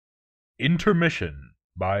Intermission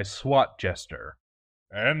by SWAT Jester.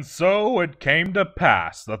 And so it came to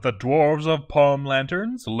pass that the dwarves of Palm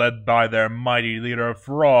Lanterns, led by their mighty leader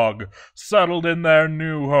Frog, settled in their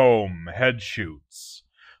new home, Headshoots.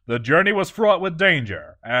 The journey was fraught with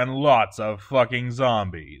danger, and lots of fucking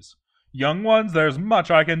zombies. Young ones, there's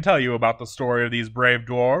much I can tell you about the story of these brave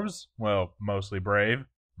dwarves. Well, mostly brave.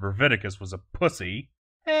 Verviticus was a pussy.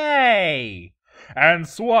 Hey! And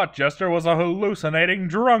SWAT Jester was a hallucinating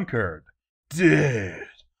drunkard. Dude,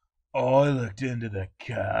 I looked into the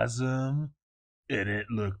chasm, and it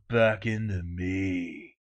looked back into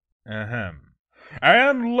me. Ahem.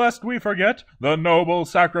 And lest we forget the noble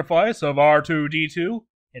sacrifice of R2-D2,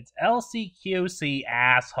 it's LCQC,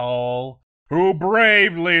 asshole, who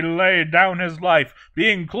bravely laid down his life,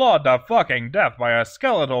 being clawed to fucking death by a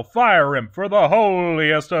skeletal fire imp for the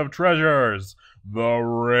holiest of treasures, the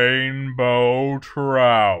rainbow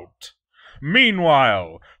trout.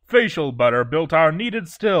 Meanwhile, Facial Butter built our needed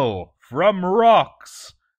still from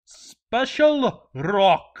rocks. Special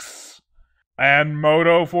rocks. And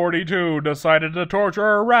Moto42 decided to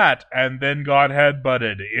torture a rat and then got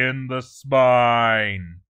headbutted in the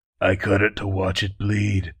spine. I cut it to watch it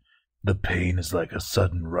bleed. The pain is like a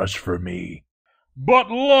sudden rush for me.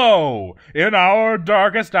 But lo, in our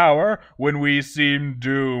darkest hour, when we seem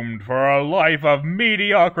doomed for a life of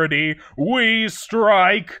mediocrity, we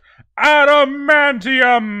strike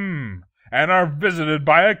Adamantium and are visited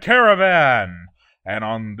by a caravan. And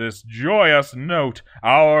on this joyous note,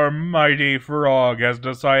 our mighty Frog has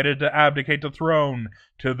decided to abdicate the throne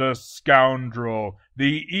to the scoundrel,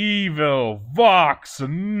 the evil Vox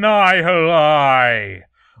Nihili.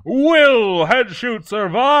 Will Headshoots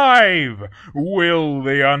survive? Will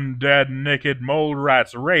the undead naked mole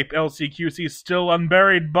rats rape LCQC's still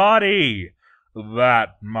unburied body?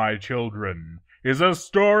 That, my children, is a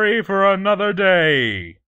story for another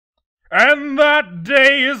day. And that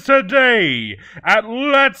day is today at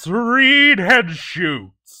Let's Read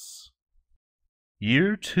Headshoots.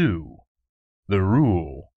 Year 2. The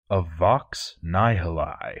Rule of Vox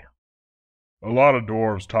Nihili. A lot of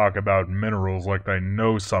dwarves talk about minerals like they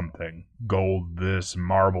know something. Gold this,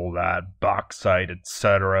 marble that, bauxite,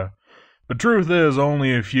 etc. But truth is,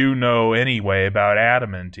 only a few know anyway about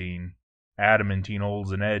adamantine. Adamantine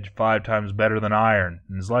holds an edge 5 times better than iron,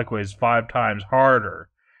 and is likewise 5 times harder.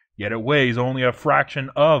 Yet it weighs only a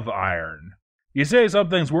fraction of iron. You say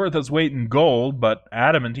something's worth its weight in gold, but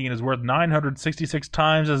adamantine is worth 966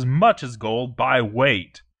 times as much as gold by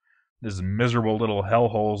weight. This miserable little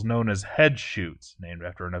hellhole's known as Headshoots, named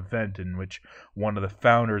after an event in which one of the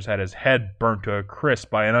founders had his head burnt to a crisp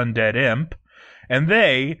by an undead imp, and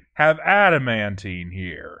they have adamantine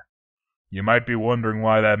here. You might be wondering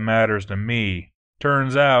why that matters to me.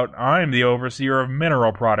 Turns out, I'm the overseer of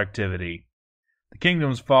mineral productivity. The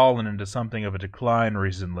kingdom's fallen into something of a decline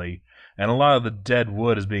recently, and a lot of the dead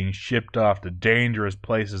wood is being shipped off to dangerous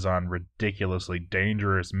places on ridiculously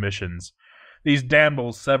dangerous missions. These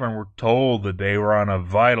Danville 7 were told that they were on a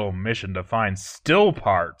vital mission to find still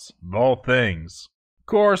parts, of all things. Of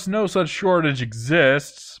course, no such shortage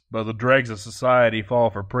exists, but the dregs of society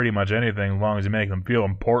fall for pretty much anything as long as you make them feel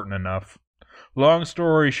important enough. Long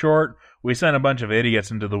story short, we sent a bunch of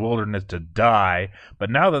idiots into the wilderness to die,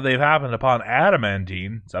 but now that they've happened upon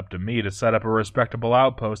adamantine, it's up to me to set up a respectable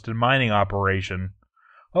outpost and mining operation.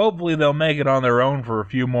 Hopefully they'll make it on their own for a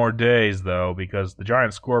few more days, though, because the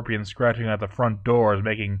giant scorpion scratching at the front door is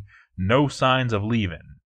making no signs of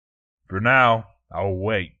leaving. For now, I'll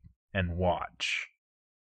wait and watch.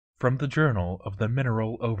 From the Journal of the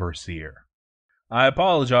Mineral Overseer. I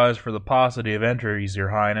apologize for the paucity of entries, Your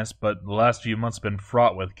Highness, but the last few months have been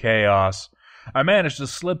fraught with chaos. I managed to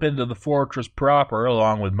slip into the fortress proper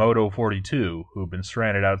along with Moto42, who'd been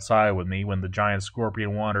stranded outside with me when the giant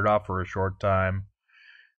scorpion wandered off for a short time.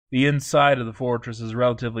 The inside of the fortress is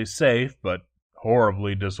relatively safe, but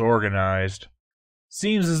horribly disorganized.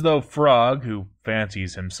 Seems as though Frog, who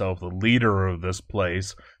fancies himself the leader of this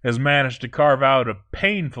place, has managed to carve out a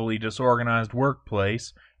painfully disorganized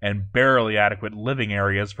workplace and barely adequate living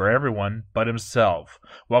areas for everyone but himself,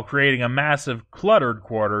 while creating a massive cluttered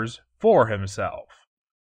quarters for himself.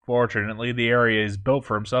 Fortunately, the area he's built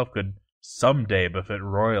for himself could someday befit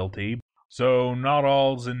royalty, so not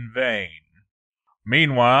all's in vain.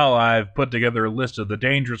 Meanwhile, I've put together a list of the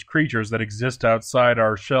dangerous creatures that exist outside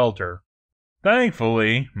our shelter.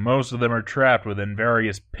 Thankfully, most of them are trapped within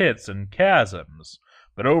various pits and chasms,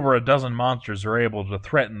 but over a dozen monsters are able to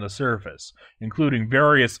threaten the surface, including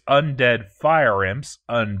various undead fire imps,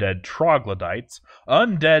 undead troglodytes,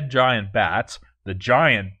 undead giant bats, the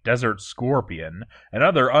giant desert scorpion, and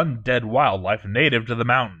other undead wildlife native to the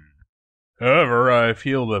mountain. However, I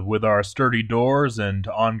feel that with our sturdy doors and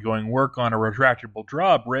ongoing work on a retractable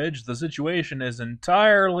drawbridge, the situation is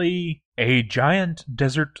entirely... A giant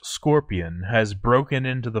desert scorpion has broken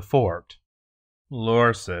into the fort.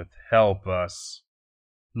 Lorsith, help us.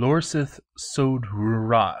 Lorsith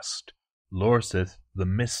Sodrurast, Lorsith, the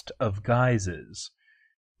Mist of Guises,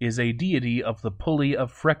 is a deity of the Pulley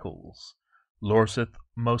of Freckles. Lorsith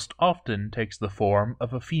most often takes the form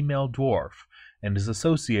of a female dwarf, and is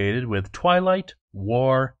associated with twilight,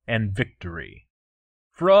 war, and victory.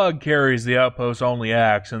 Frog carries the outpost's only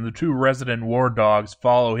axe, and the 2 resident war dogs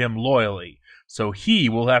follow him loyally, so he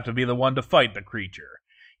will have to be the one to fight the creature.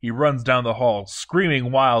 He runs down the hall,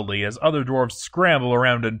 screaming wildly as other dwarves scramble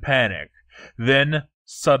around in panic. Then,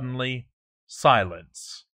 suddenly,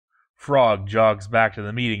 silence. Frog jogs back to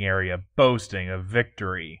the meeting area, boasting of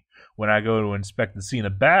victory. When I go to inspect the scene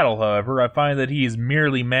of battle, however, I find that he has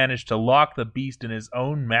merely managed to lock the beast in his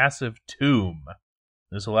own massive tomb.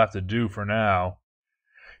 This will have to do for now.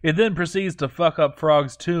 It then proceeds to fuck up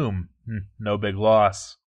Frog's tomb. No big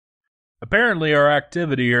loss. Apparently our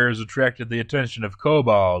activity here has attracted the attention of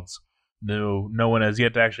kobolds. No one has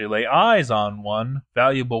yet to actually lay eyes on one.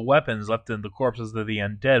 Valuable weapons left in the corpses of the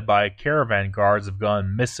undead by caravan guards have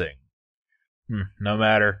gone missing. No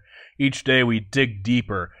matter. Each day we dig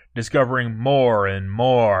deeper, discovering more and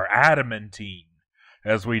more adamantine.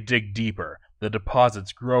 As we dig deeper, the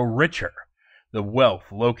deposits grow richer. The wealth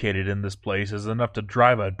located in this place is enough to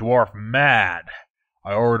drive a dwarf mad.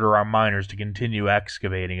 I order our miners to continue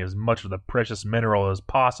excavating as much of the precious mineral as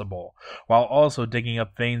possible, while also digging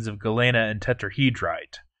up veins of galena and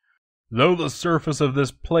tetrahedrite. Though the surface of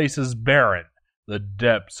this place is barren, the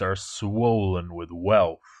depths are swollen with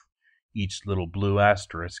wealth. Each little blue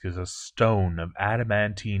asterisk is a stone of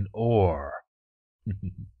adamantine ore.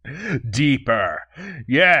 Deeper!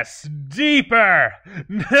 Yes, deeper!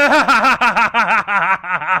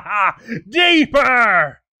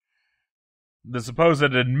 Deeper! The supposed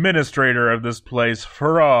administrator of this place,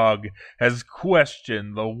 Frog, has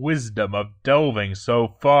questioned the wisdom of delving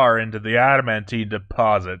so far into the adamantine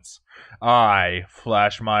deposits. I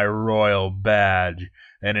flash my royal badge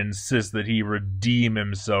and insist that he redeem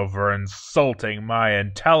himself for insulting my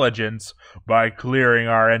intelligence by clearing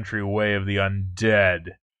our entryway of the undead.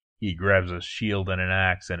 He grabs a shield and an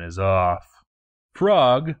axe and is off.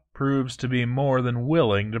 Frog proves to be more than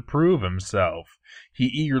willing to prove himself. He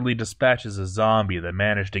eagerly dispatches a zombie that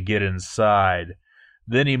managed to get inside.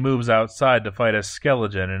 Then he moves outside to fight a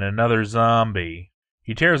skeleton and another zombie.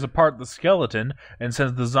 He tears apart the skeleton and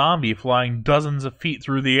sends the zombie flying dozens of feet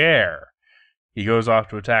through the air. He goes off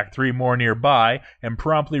to attack 3 more nearby and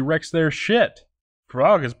promptly wrecks their shit.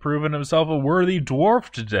 Frog has proven himself a worthy dwarf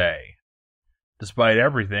today. Despite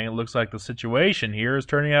everything, it looks like the situation here is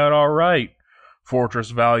turning out alright. Fortress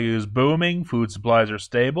value is booming, food supplies are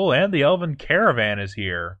stable, and the elven caravan is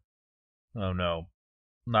here. Oh no,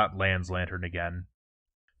 not Land's Lantern again.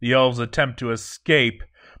 The elves attempt to escape,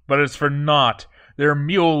 but it's for naught. Their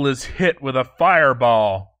mule is hit with a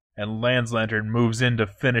fireball, and Land's Lantern moves in to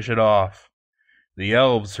finish it off. The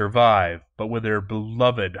elves survive, but with their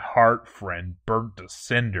beloved heart friend burnt to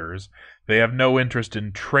cinders, they have no interest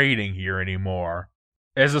in trading here anymore.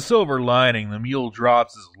 As a silver lining, the mule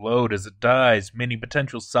drops his load as it dies, meaning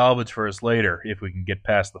potential salvage for us later, if we can get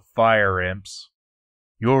past the fire imps.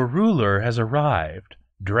 Your ruler has arrived,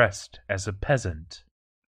 dressed as a peasant.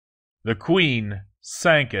 The queen,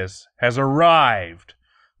 Sankus, has arrived.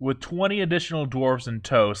 With 20 additional dwarves in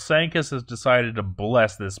tow, Sankus has decided to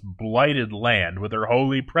bless this blighted land with her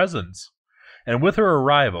holy presence. And with her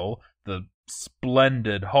arrival, the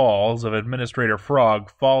splendid halls of Administrator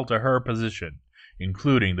Frog fall to her position,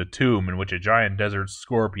 including the tomb in which a giant desert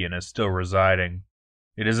scorpion is still residing.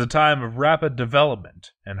 It is a time of rapid development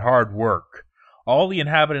and hard work. All the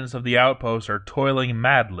inhabitants of the outpost are toiling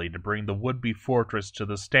madly to bring the would-be fortress to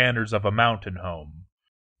the standards of a mountain home.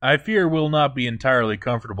 I fear we'll not be entirely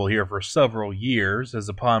comfortable here for several years, as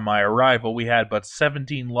upon my arrival we had but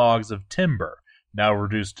 17 logs of timber, now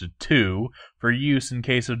reduced to 2, for use in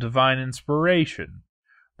case of divine inspiration.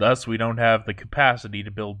 Thus we don't have the capacity to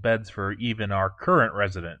build beds for even our current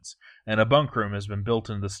residents, and a bunk room has been built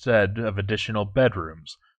in the stead of additional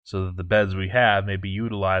bedrooms, so that the beds we have may be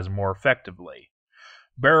utilized more effectively.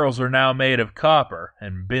 Barrels are now made of copper,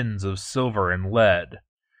 and bins of silver and lead.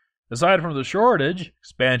 Aside from the shortage,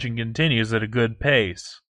 expansion continues at a good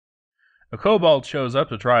pace. A kobold shows up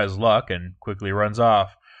to try his luck and quickly runs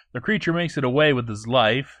off. The creature makes it away with his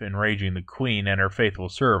life, enraging the queen and her faithful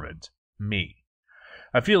servant, me.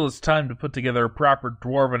 I feel it's time to put together a proper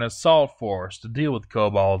dwarven assault force to deal with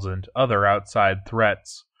kobolds and other outside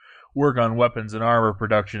threats. Work on weapons and armor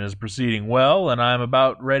production is proceeding well, and I am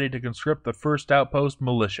about ready to conscript the first outpost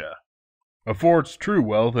militia. A fort's true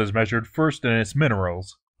wealth is measured first in its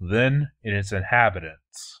minerals, then in its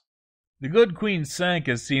inhabitants. The good Queen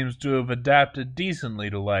Sankis seems to have adapted decently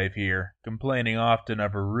to life here, complaining often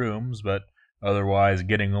of her rooms, but otherwise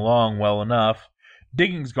getting along well enough.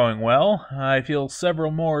 Digging's going well. I feel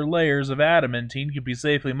several more layers of adamantine could be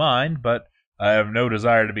safely mined, but I have no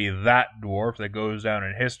desire to be that dwarf that goes down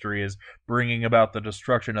in history as bringing about the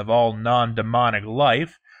destruction of all non-demonic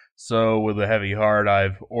life, so with a heavy heart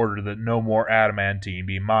I've ordered that no more adamantine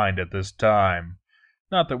be mined at this time.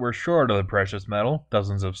 Not that we're short of the precious metal.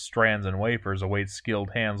 Dozens of strands and wafers await skilled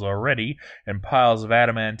hands already, and piles of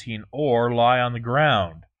adamantine ore lie on the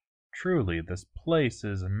ground. Truly, this place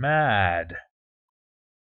is mad.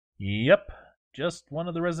 Yep, just one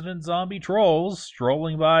of the resident zombie trolls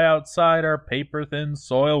strolling by outside our paper-thin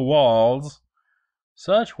soil walls.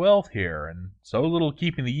 Such wealth here, and so little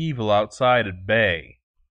keeping the evil outside at bay.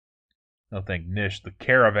 Oh, thank Nish, the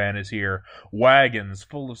caravan is here. Wagons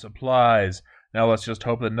full of supplies. Now let's just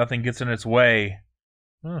hope that nothing gets in its way.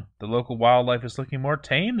 The local wildlife is looking more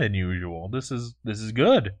tame than usual. This is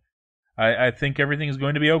good. I think everything is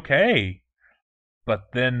going to be okay.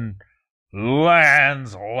 But then,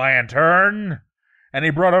 Land's Lantern! And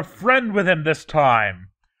he brought a friend with him this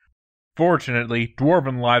time. Fortunately,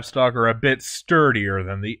 dwarven livestock are a bit sturdier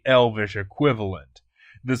than the elvish equivalent.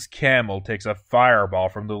 This camel takes a fireball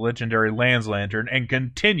from the legendary Land's Lantern and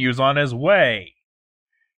continues on his way.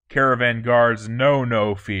 Caravan guards know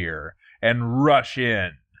no fear and rush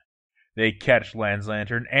in. They catch Land's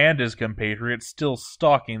Lantern and his compatriots still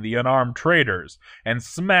stalking the unarmed traders and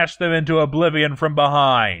smash them into oblivion from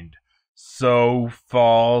behind. So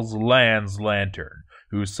falls Land's Lantern,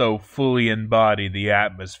 who so fully embodied the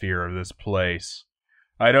atmosphere of this place.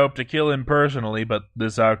 I'd hoped to kill him personally, but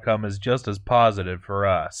this outcome is just as positive for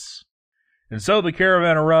us. And so the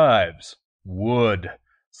caravan arrives. Wood.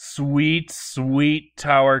 Sweet, sweet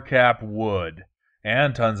tower cap wood.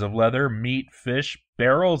 And tons of leather, meat, fish,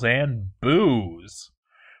 barrels, and booze.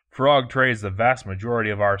 Frog trades the vast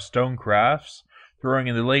majority of our stone crafts, throwing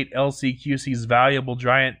in the late LCQC's valuable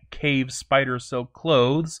giant cave spider silk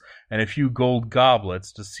clothes and a few gold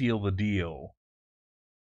goblets to seal the deal.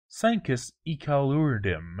 Sankis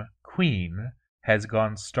Ikalurdim, Queen, has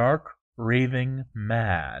gone stark, raving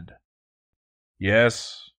mad.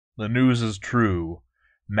 Yes, the news is true.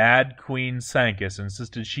 Mad Queen Sankis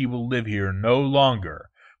insisted she will live here no longer,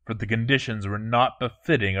 for the conditions were not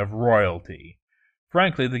befitting of royalty.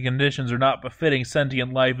 Frankly, the conditions are not befitting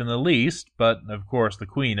sentient life in the least, but of course the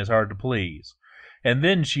Queen is hard to please. And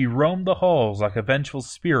then she roamed the halls like a vengeful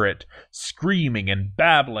spirit, screaming and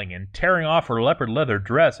babbling and tearing off her leopard leather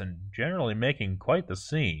dress and generally making quite the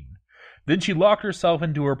scene. Then she locked herself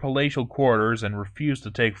into her palatial quarters and refused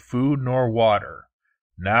to take food nor water.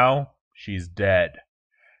 Now she's dead.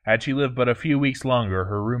 Had she lived but a few weeks longer,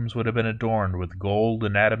 her rooms would have been adorned with gold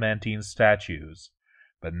and adamantine statues.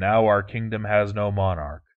 But now our kingdom has no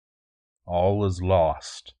monarch. All is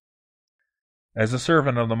lost. As a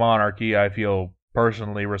servant of the monarchy, I feel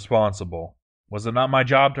personally responsible. Was it not my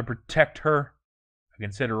job to protect her? I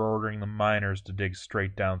consider ordering the miners to dig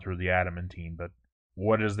straight down through the adamantine, but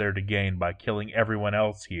what is there to gain by killing everyone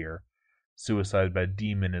else here? Suicide by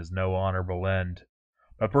demon is no honorable end.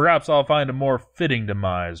 But perhaps I'll find a more fitting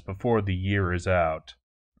demise before the year is out.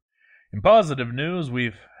 In positive news,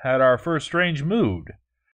 we've had our first strange mood.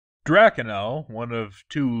 Drakenel, one of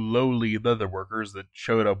two lowly leather workers that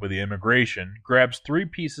showed up with the immigration, grabs 3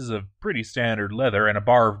 pieces of pretty standard leather and a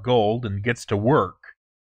bar of gold and gets to work.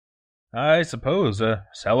 I suppose a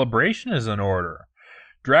celebration is in order.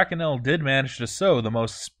 Drakenel did manage to sew the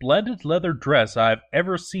most splendid leather dress I've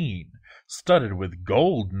ever seen, studded with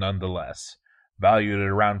gold nonetheless. Valued at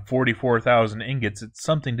around 44,000 ingots, it's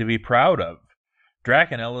something to be proud of.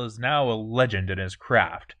 Drakenel is now a legend in his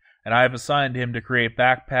craft, and I have assigned him to create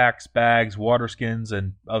backpacks, bags, waterskins,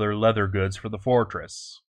 and other leather goods for the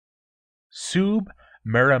fortress. Sub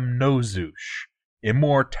Meramnozush,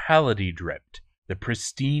 immortality dripped, the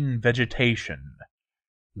pristine vegetation.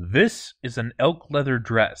 This is an elk leather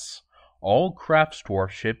dress. All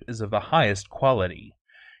craftsdwarfship is of the highest quality.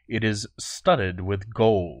 It is studded with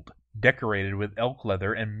gold, decorated with elk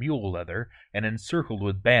leather and mule leather, and encircled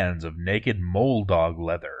with bands of naked mole dog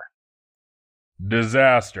leather.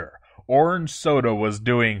 Disaster. Orange Soda was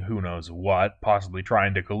doing who knows what, possibly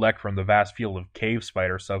trying to collect from the vast field of cave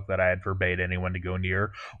spider silk that I had forbade anyone to go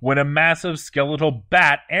near, when a massive skeletal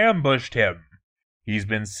bat ambushed him. He's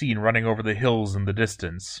been seen running over the hills in the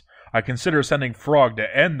distance. I consider sending Frog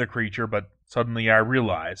to end the creature, but suddenly I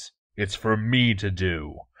realize it's for me to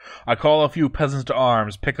do. I call a few peasants to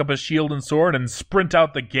arms, pick up a shield and sword, and sprint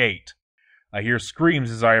out the gate. I hear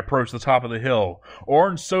screams as I approach the top of the hill.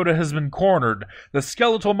 Orange Soda has been cornered. The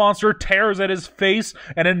skeletal monster tears at his face,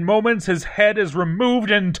 and in moments his head is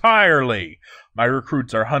removed entirely. My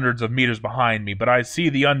recruits are hundreds of meters behind me, but I see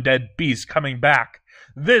the undead beast coming back.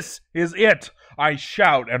 This is it! I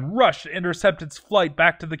shout and rush to intercept its flight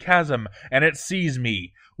back to the chasm, and it sees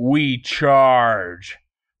me. We charge.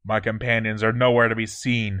 My companions are nowhere to be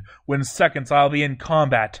seen. Within seconds I'll be in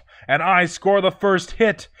combat, and I score the first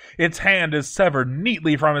hit. Its hand is severed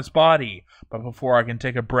neatly from its body, but before I can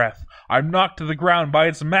take a breath, I'm knocked to the ground by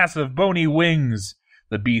its massive bony wings.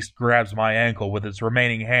 The beast grabs my ankle with its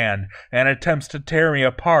remaining hand and attempts to tear me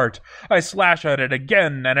apart. I slash at it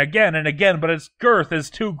again and again and again, but its girth is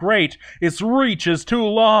too great. Its reach is too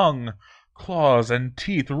long. Claws and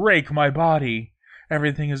teeth rake my body.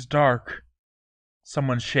 Everything is dark.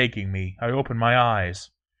 Someone's shaking me. I open my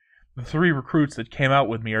eyes. The 3 recruits that came out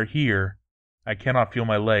with me are here. I cannot feel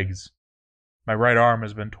my legs. My right arm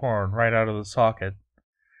has been torn right out of the socket.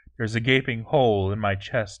 There's a gaping hole in my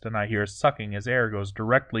chest, and I hear sucking as air goes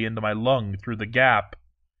directly into my lung through the gap.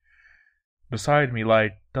 Beside me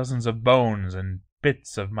lie dozens of bones and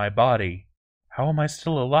bits of my body. How am I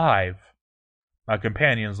still alive? My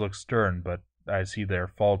companions look stern, but I see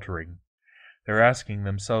they're faltering. They're asking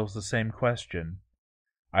themselves the same question.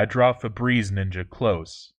 I draw Febreze Ninja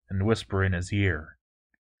close and whisper in his ear.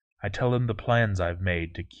 I tell him the plans I've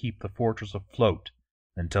made to keep the fortress afloat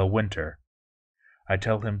until winter. I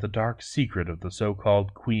tell him the dark secret of the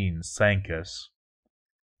so-called Queen Sancus.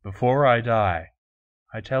 Before I die,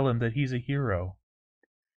 I tell him that he's a hero.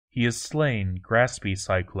 He has slain Graspy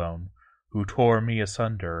Cyclone, who tore me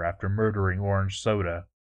asunder after murdering Orange Soda.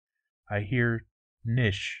 I hear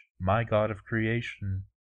Nish, my god of creation,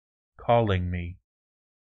 calling me.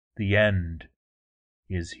 The end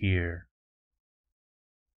is here.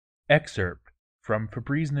 Excerpt from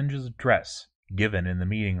Febreze Ninja's address given in the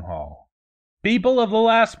meeting hall. People of the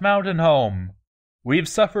last mountain home, we've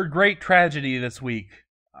suffered great tragedy this week.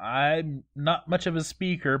 I'm not much of a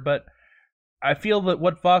speaker, but I feel that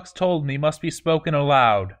what Vox told me must be spoken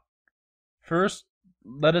aloud. First,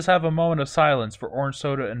 let us have a moment of silence for Orange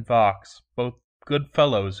Soda and Vox, both good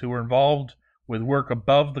fellows who were involved with work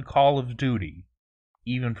above the call of duty,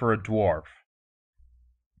 even for a dwarf.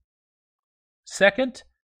 Second,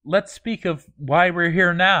 let's speak of why we're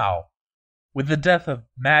here now. With the death of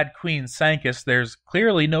Mad Queen Sancus, there's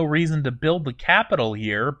clearly no reason to build the capital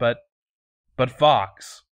here, but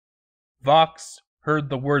Vox. Vox heard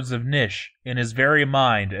the words of Nish in his very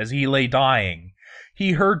mind as he lay dying.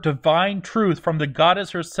 He heard divine truth from the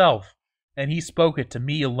goddess herself, and he spoke it to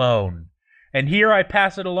me alone. And here I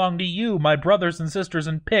pass it along to you, my brothers and sisters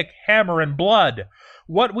in pick, hammer, and blood.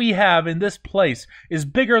 What we have in this place is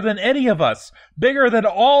bigger than any of us, bigger than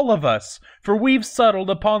all of us, for we've settled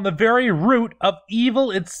upon the very root of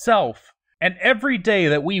evil itself. And every day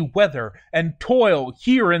that we weather and toil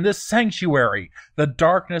here in this sanctuary, the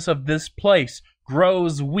darkness of this place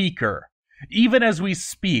grows weaker. Even as we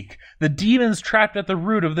speak, the demons trapped at the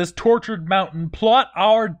root of this tortured mountain plot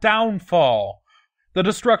our downfall. The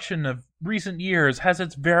destruction of recent years has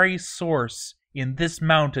its very source in this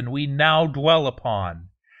mountain we now dwell upon.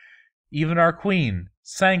 Even our queen,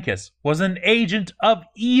 Sancus, was an agent of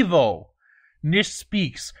evil. Nish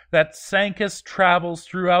speaks that Sancus travels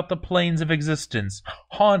throughout the planes of existence,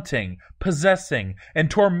 haunting, possessing, and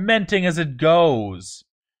tormenting as it goes.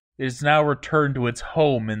 It is now returned to its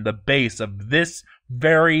home in the base of this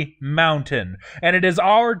very mountain, and it is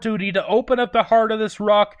our duty to open up the heart of this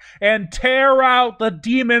rock and tear out the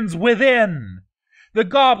demons within. The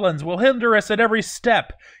goblins will hinder us at every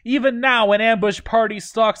step. Even now an ambush party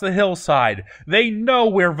stalks the hillside. They know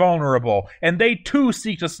we're vulnerable, and they too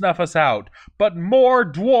seek to snuff us out. But more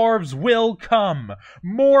dwarves will come.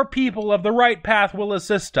 More people of the right path will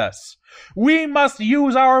assist us. We must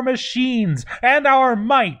use our machines and our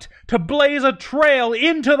might to blaze a trail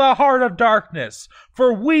into the heart of darkness.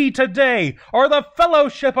 For we today are the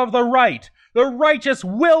fellowship of the right. The righteous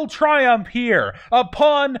will triumph here,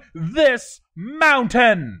 upon this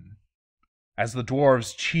mountain. As the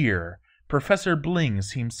dwarves cheer, Professor Bling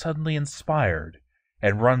seems suddenly inspired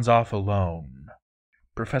and runs off alone.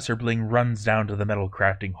 Professor Bling runs down to the metal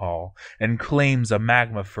crafting hall and claims a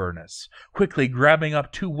magma furnace, quickly grabbing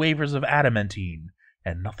up 2 wafers of adamantine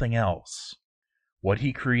and nothing else. What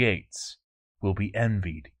he creates will be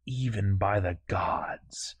envied even by the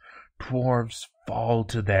gods. Dwarves fall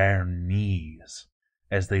to their knees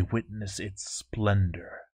as they witness its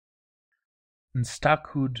splendor.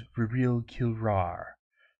 Nstakud Viril Kilrar,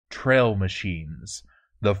 Trail Machines,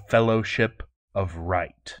 the Fellowship of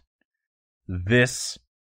right. This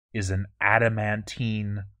is an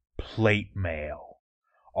adamantine plate mail.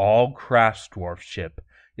 All craftsdwarfship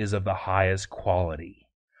is of the highest quality.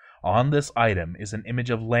 On this item is an image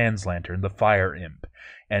of Landslantern, the Fire Imp,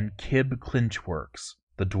 and Kib Clinchworks,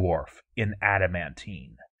 the dwarf, in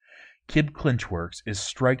adamantine. Kib Clinchworks is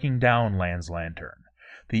striking down Landslantern.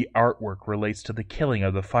 The artwork relates to the killing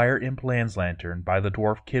of the Fire Imp Landslantern by the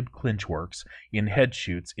dwarf Kib Clinchworks in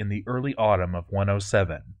Headshoots in the early autumn of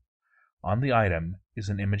 107. On the item is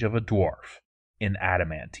an image of a dwarf in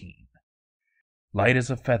adamantine. Light as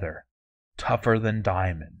a feather, tougher than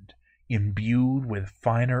diamond, imbued with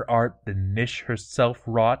finer art than Nish herself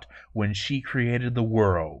wrought when she created the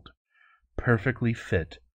world, perfectly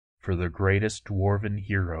fit for the greatest dwarven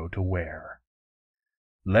hero to wear.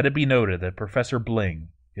 Let it be noted that Professor Bling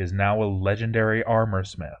is now a legendary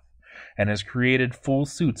armorsmith, and has created full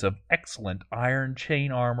suits of excellent iron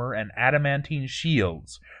chain armor and adamantine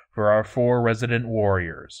shields for our 4 resident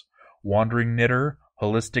warriors, Wandering Knitter,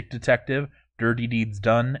 Holistic Detective, Dirty Deeds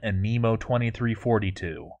Done, and Nemo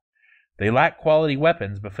 2342. They lack quality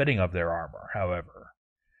weapons befitting of their armor, however.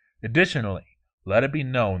 Additionally, let it be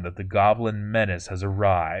known that the Goblin Menace has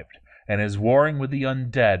arrived, and is warring with the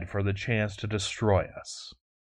undead for the chance to destroy us.